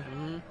we've seen,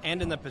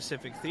 and in the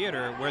Pacific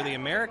theater, where the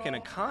American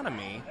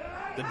economy,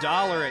 the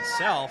dollar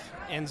itself,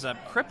 ends up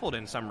crippled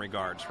in some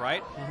regards,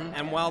 right?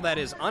 And while that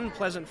is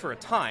unpleasant for a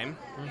time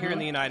here in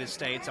the United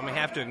States, and we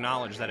have to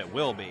acknowledge that it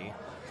will be,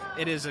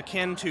 it is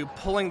akin to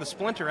pulling the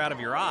splinter out of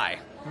your eye.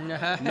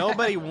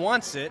 Nobody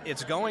wants it.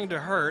 It's going to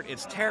hurt.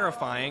 It's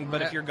terrifying.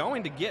 But if you're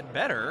going to get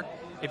better,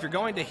 if you're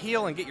going to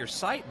heal and get your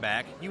sight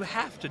back, you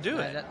have to do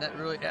it.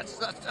 That's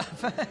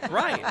tough.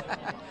 Right.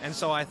 And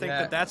so I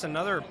think that's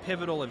another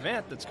pivotal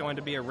event that's going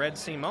to be a Red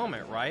Sea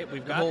moment, right?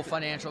 We've got the whole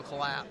financial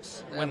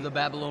collapse of the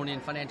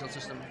Babylonian financial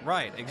system.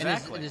 Right,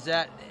 exactly. And is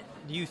that,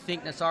 do you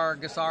think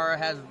Gesara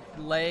has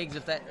legs?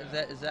 Is that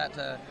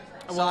a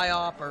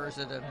psyop, or is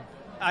it a...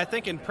 I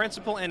think in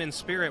principle and in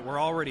spirit, we're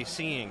already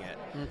seeing it.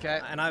 Okay.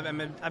 And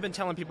I've been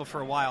telling people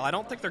for a while, I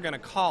don't think they're going to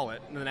call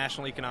it the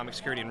National Economic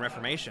Security and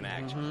Reformation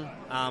Act,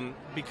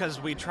 because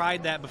we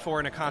tried that before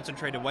in a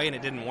concentrated way and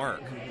it didn't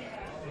work.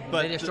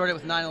 But they destroyed it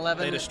with 9/11?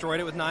 They destroyed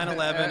it with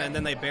 9/11, and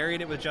then they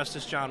buried it with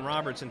Justice John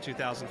Roberts in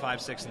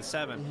 2005, 6, and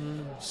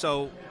 7.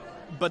 So,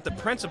 but the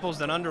principles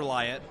that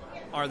underlie it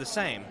are the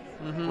same.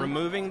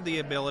 Removing the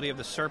ability of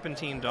the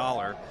serpentine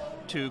dollar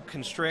to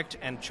constrict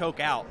and choke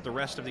out the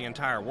rest of the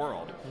entire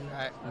world.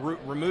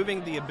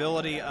 Removing the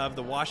ability of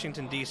the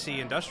Washington,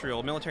 D.C.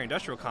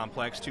 military-industrial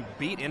complex to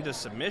beat into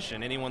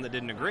submission anyone that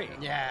didn't agree.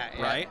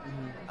 Right?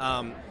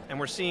 And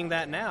we're seeing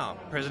that now.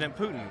 President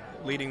Putin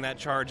leading that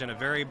charge in a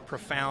very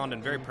profound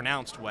and very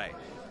pronounced way.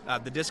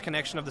 The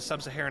disconnection of the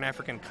sub-Saharan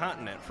African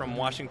continent from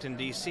Washington,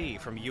 D.C.,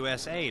 from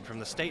U.S. aid, from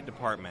the State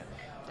Department.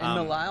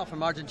 And Milei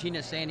from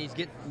Argentina saying he's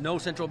getting no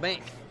central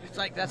bank. It's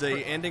like that's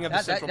the ending of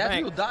the central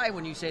bank. People die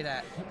when you say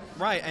that.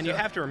 Right, and you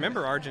have to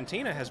remember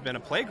Argentina has been a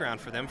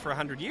playground for them for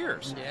 100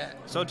 years.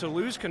 So to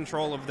lose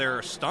control of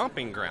their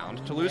stomping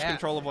ground, to lose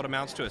control of what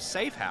amounts to a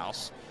safe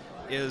house,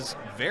 is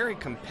very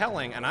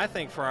compelling, and I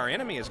think for our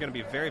enemy is going to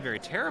be very, very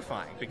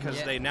terrifying,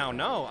 because they now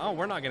know,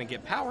 we're not going to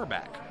get power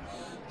back.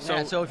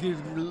 So if you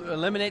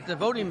eliminate the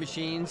voting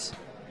machines...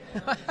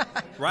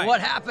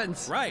 What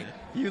happens? Right.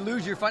 You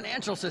lose your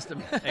financial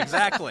system.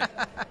 Exactly.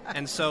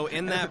 And so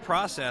in that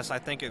process, I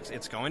think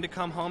it's going to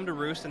come home to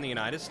roost in the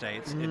United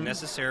States. It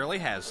necessarily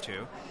has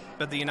to.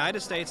 But the United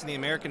States and the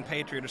American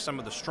patriot are some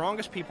of the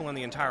strongest people in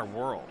the entire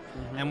world.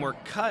 And we're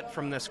cut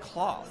from this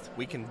cloth.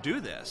 We can do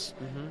this.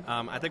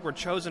 I think we're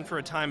chosen for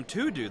a time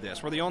to do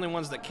this. We're the only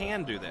ones that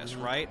can do this,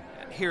 right?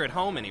 Here at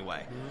home,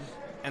 anyway.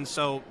 And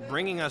so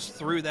bringing us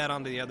through that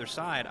onto the other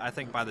side, I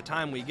think by the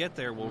time we get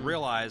there, we'll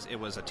realize it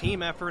was a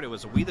team effort, it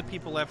was a We the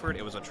People effort,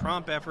 it was a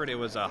Trump effort, it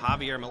was a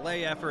Javier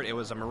Milei effort, it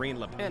was a Marine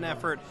Le Pen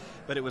effort,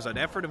 but it was an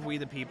effort of We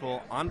the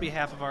People on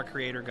behalf of our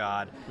Creator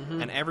God,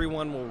 and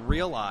everyone will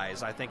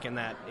realize, I think in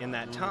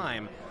that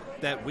time,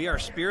 that we are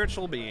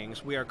spiritual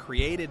beings, we are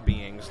created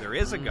beings, there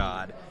is a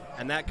God,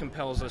 and that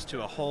compels us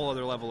to a whole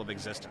other level of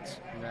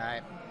existence.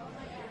 Right.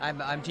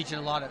 I'm teaching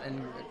a lot,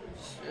 and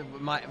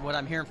what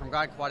I'm hearing from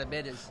God quite a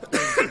bit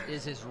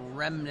is His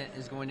remnant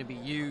is going to be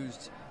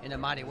used in a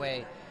mighty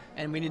way,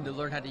 and we need to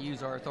learn how to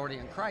use our authority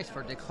in Christ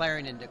for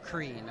declaring and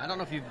decreeing. I don't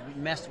know if you've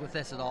messed with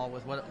this at all,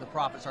 with what the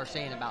prophets are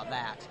saying about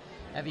that.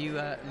 Have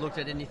you looked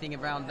at anything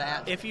around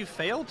that? If you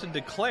fail to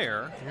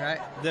declare,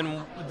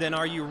 then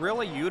are you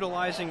really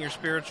utilizing your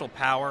spiritual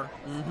power?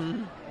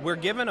 We're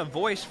given a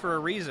voice for a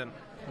reason.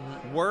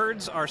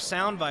 Words are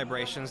sound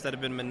vibrations that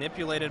have been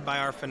manipulated by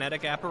our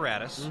phonetic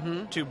apparatus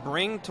to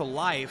bring to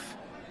life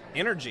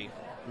energy,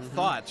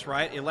 thoughts,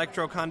 right?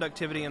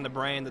 Electroconductivity in the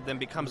brain that then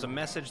becomes a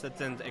message that's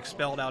then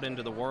expelled out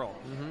into the world.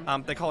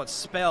 They call it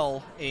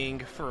spelling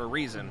for a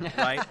reason,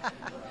 right?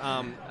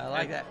 I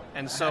like that.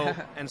 And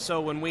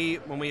so when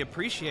we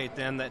appreciate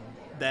then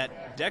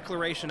that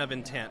declaration of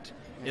intent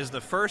is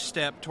the first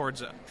step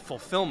towards a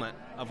fulfillment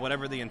of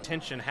whatever the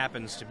intention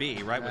happens to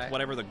be, right? With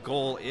whatever the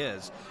goal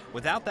is.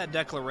 Without that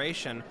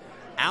declaration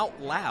out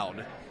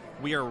loud,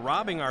 we are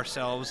robbing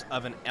ourselves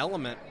of an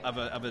element, of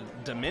a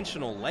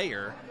dimensional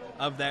layer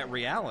of that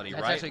reality,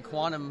 That's right? actually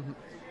quantum.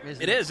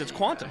 It is. It's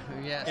quantum.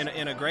 Yes.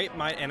 In a great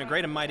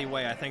and mighty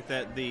way. I think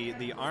that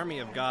the army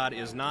of God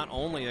is not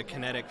only a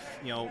kinetic,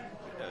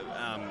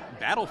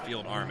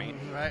 battlefield army,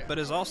 but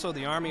is also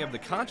the army of the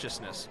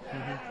consciousness.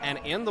 And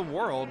in the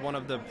world, one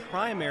of the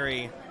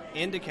primary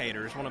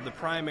indicators, one of the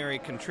primary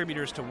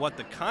contributors to what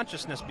the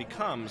consciousness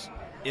becomes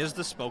is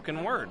the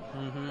spoken word.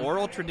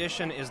 Oral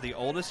tradition is the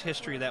oldest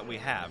history that we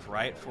have,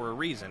 right? For a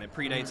reason. It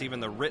predates even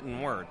the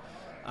written word.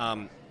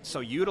 So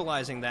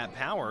utilizing that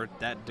power,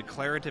 that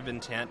declarative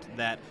intent,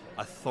 that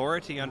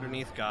authority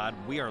underneath God,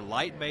 we are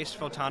light-based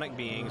photonic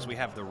beings. We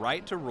have the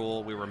right to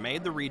rule. We were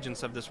made the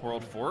regents of this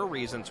world for a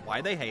reason. It's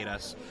why they hate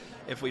us.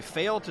 If we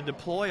fail to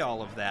deploy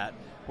all of that,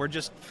 we're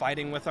just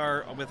fighting with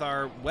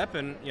our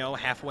weapon,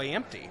 halfway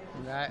empty.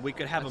 Right. We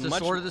could have the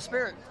sword of the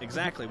Spirit.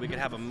 Exactly. We could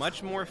have a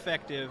much more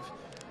effective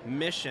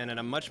mission and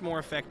a much more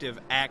effective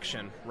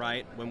action,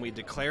 right? When we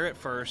declare it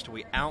first,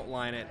 we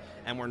outline it,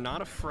 and we're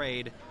not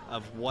afraid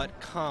of what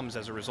comes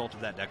as a result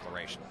of that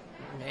declaration.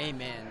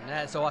 Amen.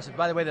 That's so awesome.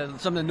 By the way,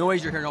 some of the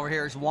noise you're hearing over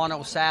here is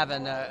Juan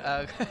 07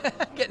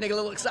 getting a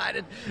little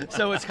excited.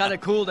 So it's kind of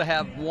cool to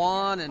have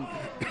Juan and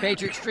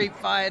Patriot Street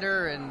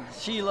Fighter and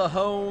Sheila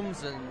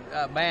Holmes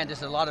and man,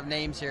 just a lot of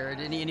names here.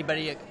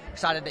 Anybody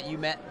excited that you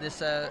met this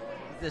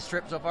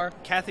trip so far?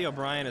 Kathy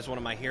O'Brien is one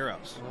of my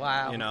heroes.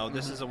 Wow.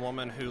 This is a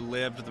woman who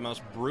lived the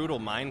most brutal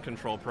mind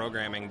control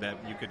programming that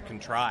you could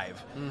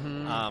contrive.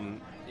 Mm-hmm.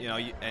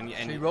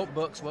 And she wrote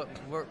books.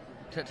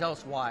 Tell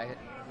us why,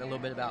 a little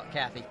bit about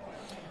Kathy.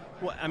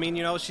 Well, I mean,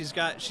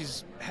 she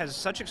has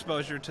such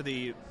exposure to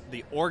the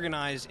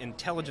organized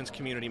intelligence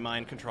community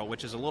mind control,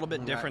 which is a little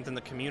bit different than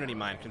the community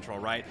mind control,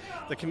 right?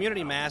 The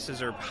community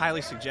masses are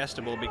highly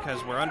suggestible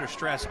because we're under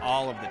stress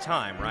all of the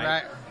time,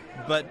 right?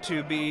 But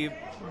to be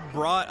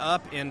brought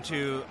up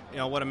into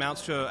what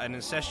amounts to an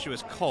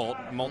incestuous cult,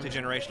 a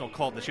multi-generational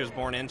cult that she was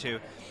born into,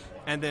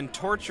 and then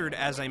tortured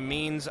as a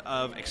means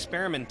of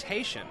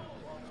experimentation.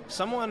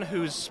 Someone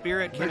whose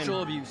spirit can...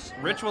 Ritual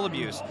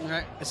abuse.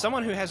 Right.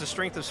 Someone who has a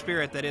strength of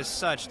spirit that is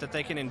such that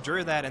they can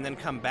endure that and then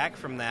come back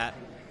from that.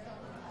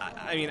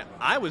 I mean,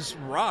 I was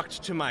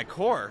rocked to my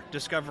core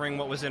discovering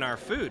what was in our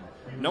food.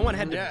 No one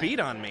had to beat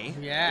on me.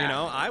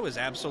 Yeah. I was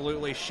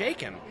absolutely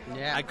shaken.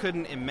 Yeah. I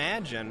couldn't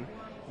imagine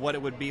what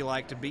it would be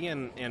like to be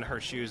in her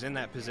shoes in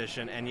that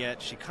position, and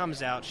yet she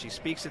comes out, she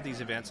speaks at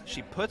these events,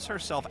 she puts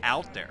herself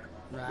out there,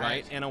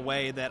 right? In a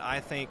way that I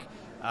think...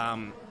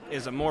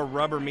 is a more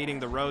rubber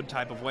meeting the road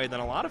type of way than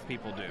a lot of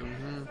people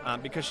do,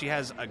 because she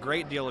has a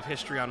great deal of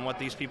history on what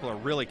these people are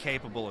really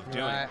capable of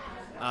doing.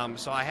 Right.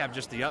 So I have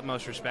just the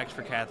utmost respect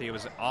for Kathy. It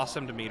was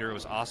awesome to meet her. It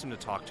was awesome to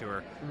talk to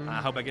her. I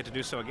hope I get to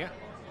do so again.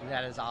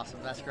 That is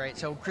awesome. That's great.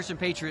 So Christian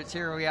Patriots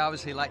here, we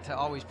obviously like to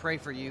always pray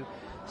for you.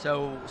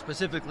 So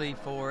specifically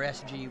for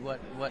SG,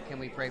 what can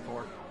we pray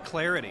for?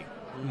 Clarity.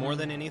 More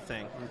than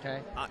anything.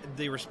 Okay.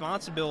 The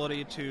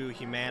responsibility to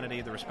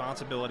humanity, the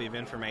responsibility of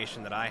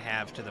information that I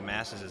have to the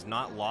masses is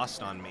not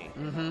lost on me.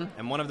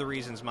 And one of the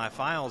reasons my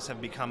files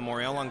have become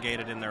more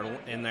elongated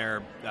in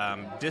their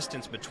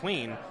distance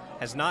between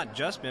has not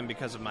just been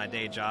because of my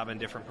day job and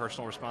different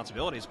personal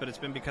responsibilities, but it's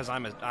been because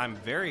I'm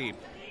very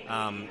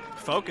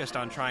focused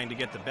on trying to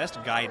get the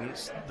best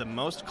guidance, the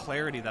most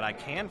clarity that I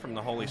can from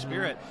the Holy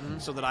Spirit,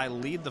 so that I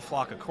lead the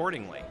flock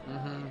accordingly.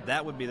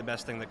 That would be the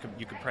best thing that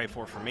you could pray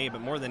for me.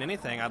 But more than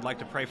anything, I'd like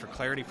to pray for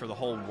clarity for the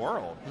whole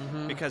world,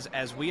 because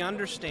as we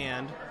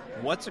understand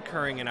what's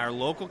occurring in our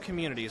local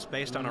communities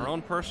based on our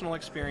own personal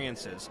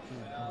experiences,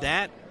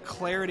 that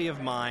clarity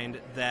of mind,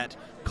 that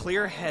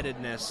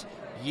clear-headedness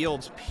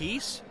yields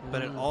peace,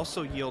 but it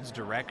also yields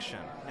direction,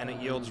 and it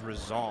yields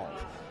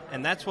resolve.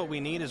 And that's what we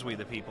need as we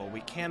the people.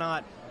 We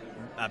cannot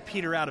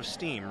peter out of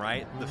steam,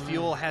 right? The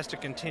fuel has to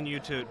continue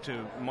to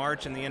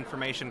march in the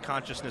information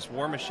consciousness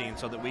war machine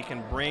so that we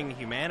can bring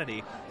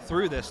humanity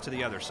through this to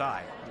the other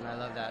side. I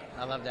love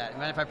that.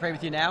 Mind if I pray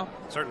with you now?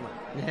 Certainly.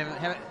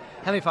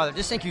 Heavenly Father,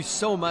 just thank you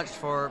so much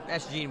for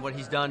SG and what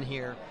he's done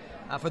here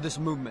for this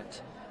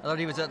movement. Lord,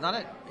 he was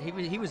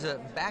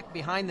a back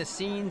behind the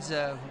scenes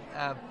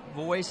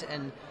voice,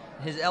 and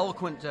his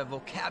eloquent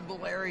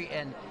vocabulary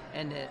and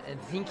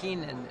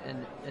thinking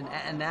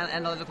and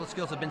analytical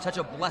skills have been such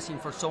a blessing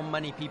for so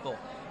many people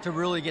to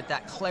really get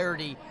that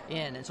clarity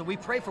in. And so we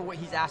pray for what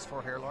he's asked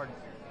for here, Lord.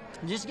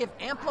 And just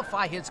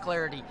amplify his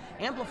clarity,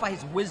 amplify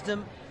his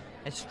wisdom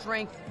and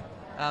strength.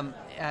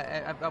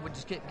 I would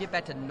just get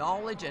back to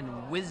knowledge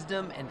and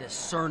wisdom and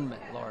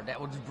discernment, Lord.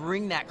 That would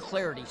bring that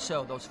clarity.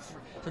 So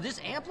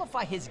just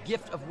amplify his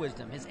gift of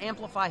wisdom,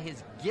 amplify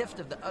his gift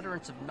of the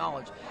utterance of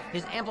knowledge,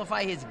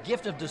 amplify his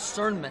gift of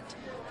discernment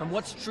from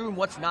what's true and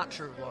what's not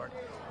true, Lord,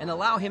 and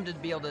allow him to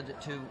be able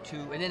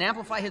to and then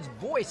amplify his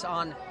voice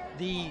on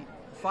the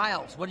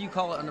files. What do you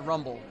call it on the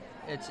Rumble?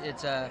 It's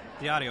the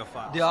audio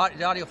files. The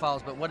audio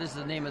files, but what is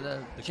the name of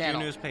the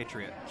channel? Q News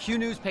Patriot. Q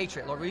News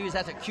Patriot. Lord, we use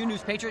that to Q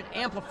News Patriot,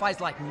 amplifies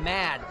like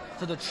mad,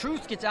 so the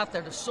truth gets out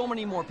there to so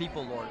many more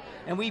people, Lord.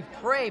 And we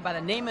pray by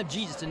the name of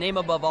Jesus, the name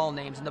above all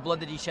names, and the blood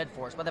that he shed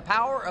for us. By the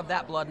power of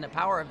that blood and the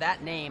power of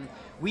that name,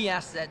 we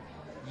ask that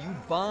you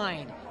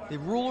bind the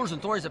rulers and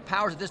authorities of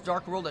powers of this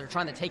dark world that are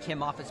trying to take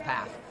him off his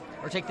path,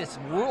 or take this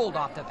world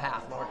off the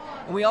path, Lord.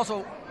 And we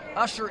also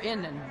usher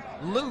in and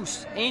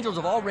loose angels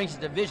of all ranks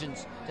and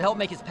divisions to help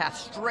make his path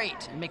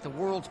straight and make the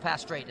world's path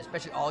straight,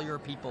 especially all your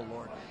people,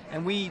 Lord.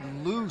 And we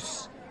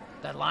loose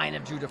the Lion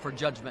of Judah for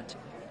judgment,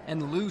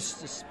 and loose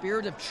the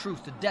spirit of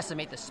truth to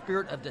decimate the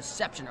spirit of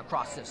deception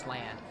across this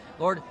land.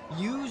 Lord,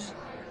 use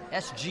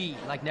SG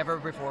like never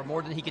before,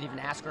 more than he could even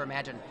ask or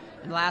imagine.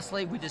 And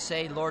lastly, we just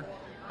say, Lord,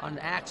 on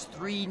Acts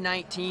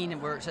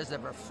 3:19, where it says the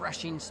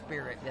refreshing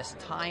spirit, this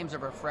times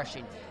of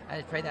refreshing.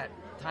 I pray that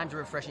times of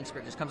refreshing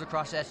spirit just comes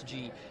across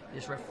SG,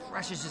 just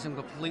refreshes him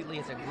completely.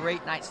 It's a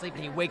great night's sleep,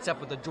 and he wakes up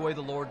with the joy of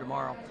the Lord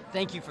tomorrow.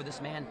 Thank you for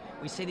this, man.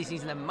 We say these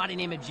things in the mighty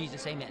name of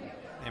Jesus. Amen.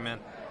 Amen.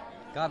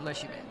 God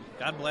bless you, man.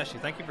 God bless you.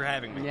 Thank you for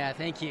having me. Yeah,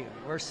 thank you.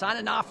 We're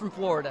signing off from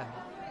Florida.